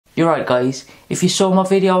You're right guys, if you saw my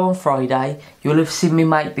video on Friday, you'll have seen me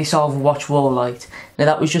make this Overwatch wall light. Now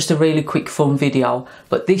that was just a really quick fun video,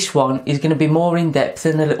 but this one is going to be more in depth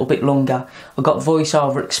and a little bit longer. I've got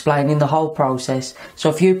voiceover explaining the whole process,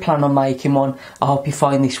 so if you plan on making one, I hope you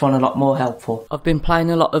find this one a lot more helpful. I've been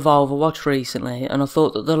playing a lot of Overwatch recently and I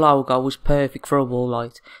thought that the logo was perfect for a wall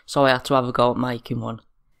light, so I had to have a go at making one.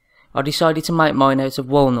 I decided to make mine out of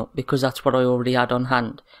walnut because that's what I already had on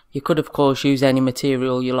hand. You could of course use any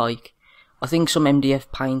material you like. I think some MDF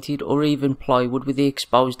painted or even plywood with the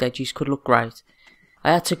exposed edges could look great.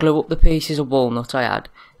 I had to glue up the pieces of walnut I had,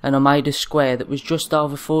 and I made a square that was just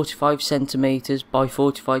over 45cm by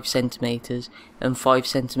 45cm and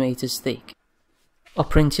 5cm thick. I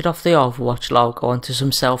printed off the Overwatch logo onto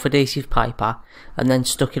some self-adhesive paper and then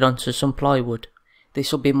stuck it onto some plywood.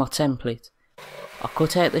 This will be my template. I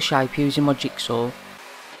cut out the shape using my jigsaw.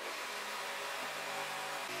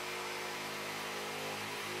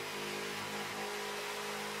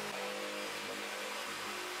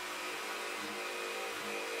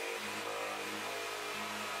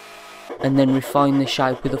 And then refine the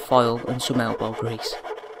shape with a file and some elbow grease.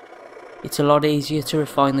 It's a lot easier to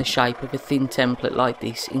refine the shape of a thin template like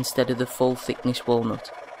this instead of the full thickness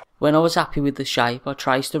walnut. When I was happy with the shape, I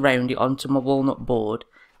traced around it onto my walnut board.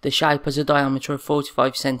 The shape has a diameter of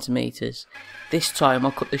 45cm. This time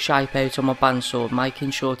I cut the shape out on my bandsaw,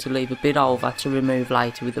 making sure to leave a bit over to remove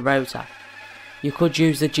later with the router. You could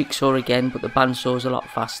use the jigsaw again, but the bandsaw is a lot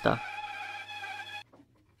faster.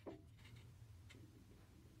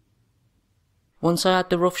 Once I had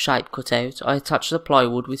the rough shape cut out, I attached the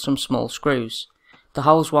plywood with some small screws. The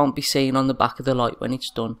holes won't be seen on the back of the light when it's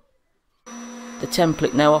done. The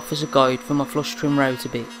template now offers a guide for my flush trim router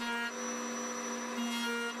bit.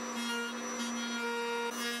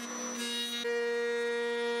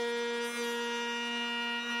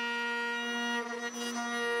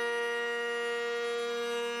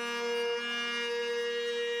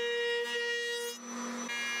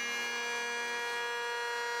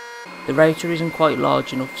 The router isn't quite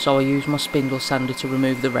large enough, so I use my spindle sander to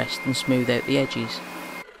remove the rest and smooth out the edges.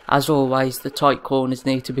 As always, the tight corners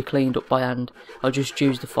need to be cleaned up by hand. I'll just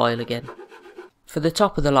use the file again. For the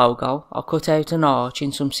top of the logo, I'll cut out an arch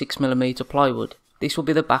in some 6mm plywood. This will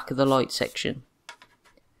be the back of the light section.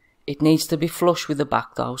 It needs to be flush with the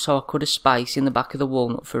back though, so I cut a space in the back of the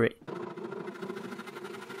walnut for it.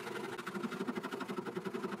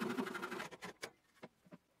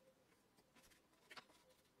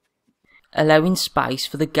 Allowing space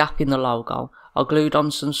for the gap in the logo, I glued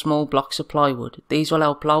on some small blocks of plywood. These will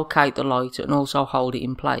help locate the light and also hold it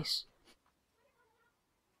in place.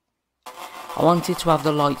 I wanted to have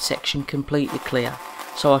the light section completely clear,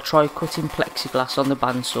 so I tried cutting plexiglass on the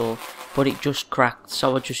bandsaw, but it just cracked,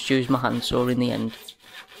 so I just used my handsaw in the end.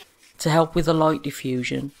 To help with the light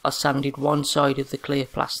diffusion, I sanded one side of the clear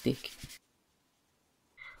plastic.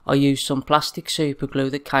 I used some plastic super glue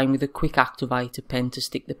that came with a quick activator pen to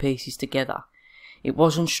stick the pieces together. It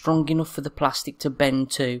wasn't strong enough for the plastic to bend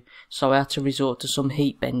to, so I had to resort to some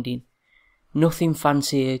heat bending. Nothing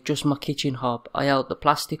fancy here, just my kitchen hob. I held the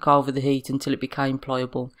plastic over the heat until it became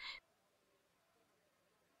pliable.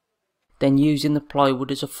 Then using the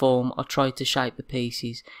plywood as a form, I tried to shape the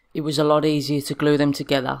pieces. It was a lot easier to glue them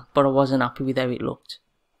together, but I wasn't happy with how it looked.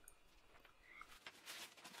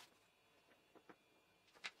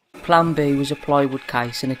 Plan B was a plywood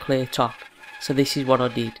case and a clear top, so this is what I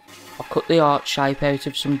did. I cut the arch shape out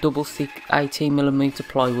of some double thick 18mm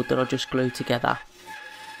plywood that I just glued together.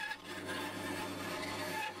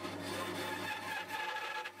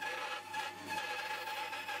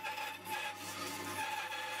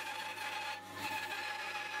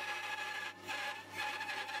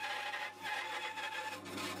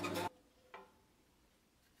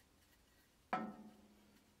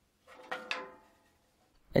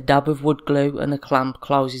 A dab of wood glue and a clamp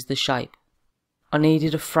closes the shape. I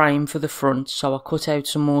needed a frame for the front, so I cut out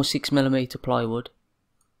some more 6mm plywood.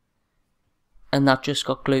 And that just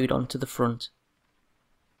got glued onto the front.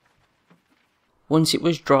 Once it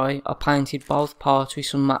was dry, I painted both parts with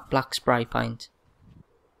some matte black spray paint.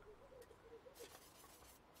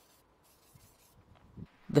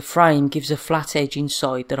 The frame gives a flat edge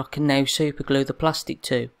inside that I can now super glue the plastic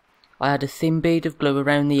to. I add a thin bead of glue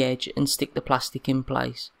around the edge and stick the plastic in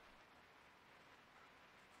place.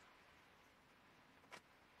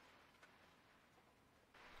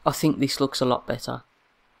 I think this looks a lot better.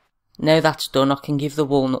 Now that's done, I can give the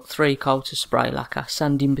walnut 3 coats of spray lacquer,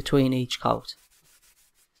 sanding between each coat.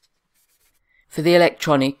 For the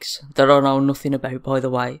electronics, that I know nothing about by the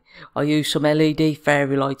way, I used some LED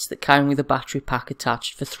fairy lights that came with a battery pack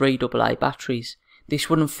attached for 3 AA batteries. This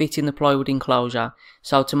wouldn't fit in the plywood enclosure,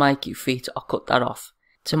 so to make it fit I cut that off.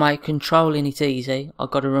 To make controlling it easy, I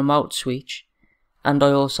got a remote switch, and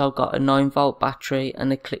I also got a 9-volt battery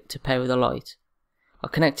and a clip to power the light. I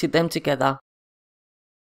connected them together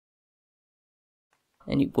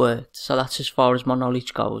and it worked, so that's as far as my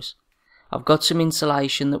knowledge goes. I've got some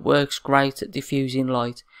insulation that works great at diffusing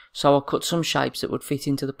light, so I cut some shapes that would fit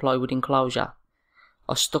into the plywood enclosure.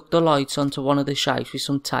 I stuck the lights onto one of the shapes with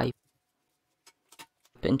some tape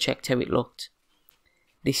and checked how it looked.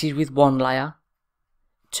 This is with 1 layer,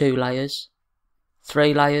 2 layers,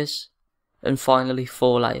 3 layers, and finally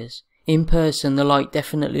 4 layers. In person the light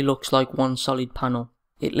definitely looks like one solid panel.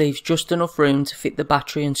 It leaves just enough room to fit the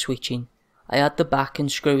battery and switching. I add the back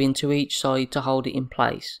and screw into each side to hold it in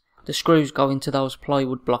place. The screws go into those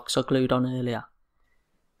plywood blocks I glued on earlier.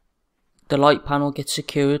 The light panel gets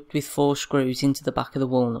secured with 4 screws into the back of the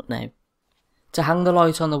walnut now. To hang the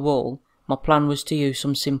light on the wall, my plan was to use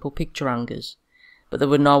some simple picture hangers, but they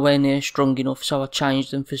were nowhere near strong enough, so I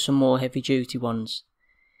changed them for some more heavy duty ones.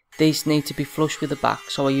 These need to be flush with the back,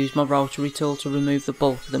 so I used my rotary tool to remove the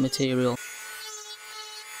bulk of the material.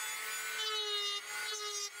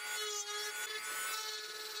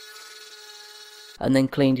 And then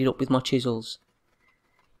cleaned it up with my chisels.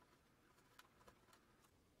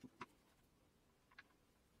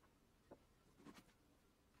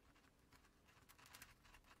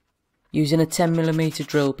 Using a 10mm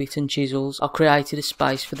drill bit and chisels, I created a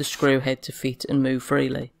space for the screw head to fit and move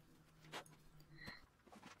freely.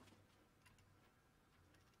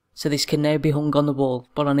 So this can now be hung on the wall,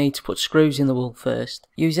 but I need to put screws in the wall first.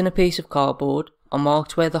 Using a piece of cardboard, I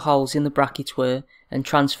marked where the holes in the brackets were and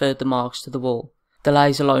transferred the marks to the wall. The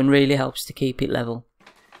laser line really helps to keep it level.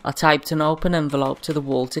 I taped an open envelope to the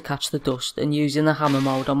wall to catch the dust, and using the hammer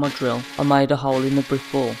mould on my drill, I made a hole in the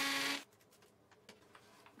brick wall.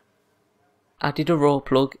 Added a raw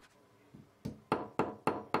plug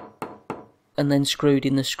and then screwed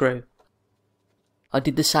in the screw. I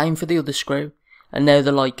did the same for the other screw, and now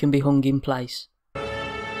the light can be hung in place.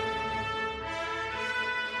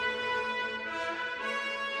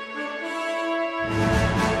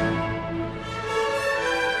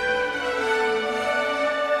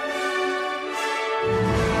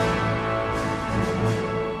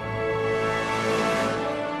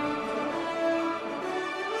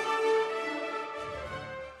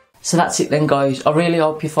 So that's it then guys, I really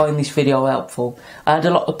hope you find this video helpful. I had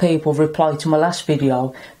a lot of people reply to my last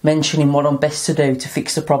video mentioning what I'm best to do to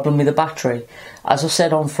fix the problem with the battery. As I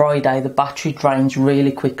said on Friday, the battery drains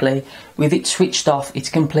really quickly. With it switched off, it's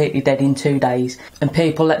completely dead in 2 days. And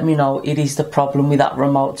people let me know it is the problem with that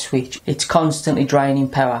remote switch. It's constantly draining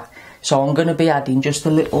power. So I'm going to be adding just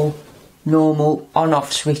a little normal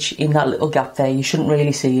on-off switch in that little gap there. You shouldn't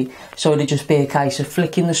really see it, so it'll just be a case of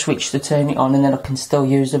flicking the switch to turn it on, and then I can still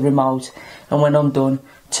use the remote, and when I'm done,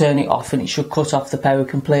 turn it off, and it should cut off the power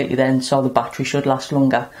completely then, so the battery should last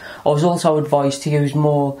longer. I was also advised to use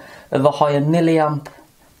more of a higher milliamp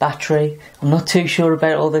battery. I'm not too sure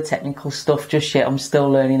about all the technical stuff just yet, I'm still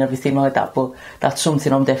learning everything like that, but that's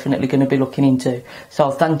something I'm definitely going to be looking into. So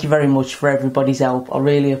thank you very much for everybody's help, I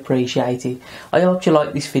really appreciate it. I hope you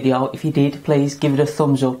liked this video. If you did, please give it a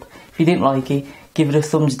thumbs up. If you didn't like it, give it a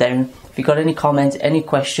thumbs down. If you've got any comments, any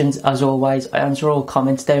questions, as always, I answer all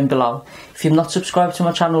comments down below. If you've not subscribed to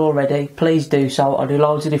my channel already, please do so. I do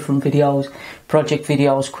loads of different videos, project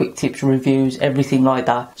videos, quick tips, reviews, everything like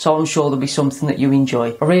that. So I'm sure there'll be something that you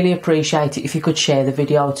enjoy. I really appreciate it if you could share the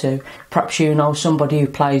video too. Perhaps you know somebody who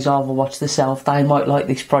plays Overwatch themselves, they might like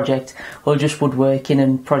this project, or just woodworking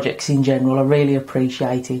and projects in general. I really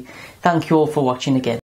appreciate it. Thank you all for watching again.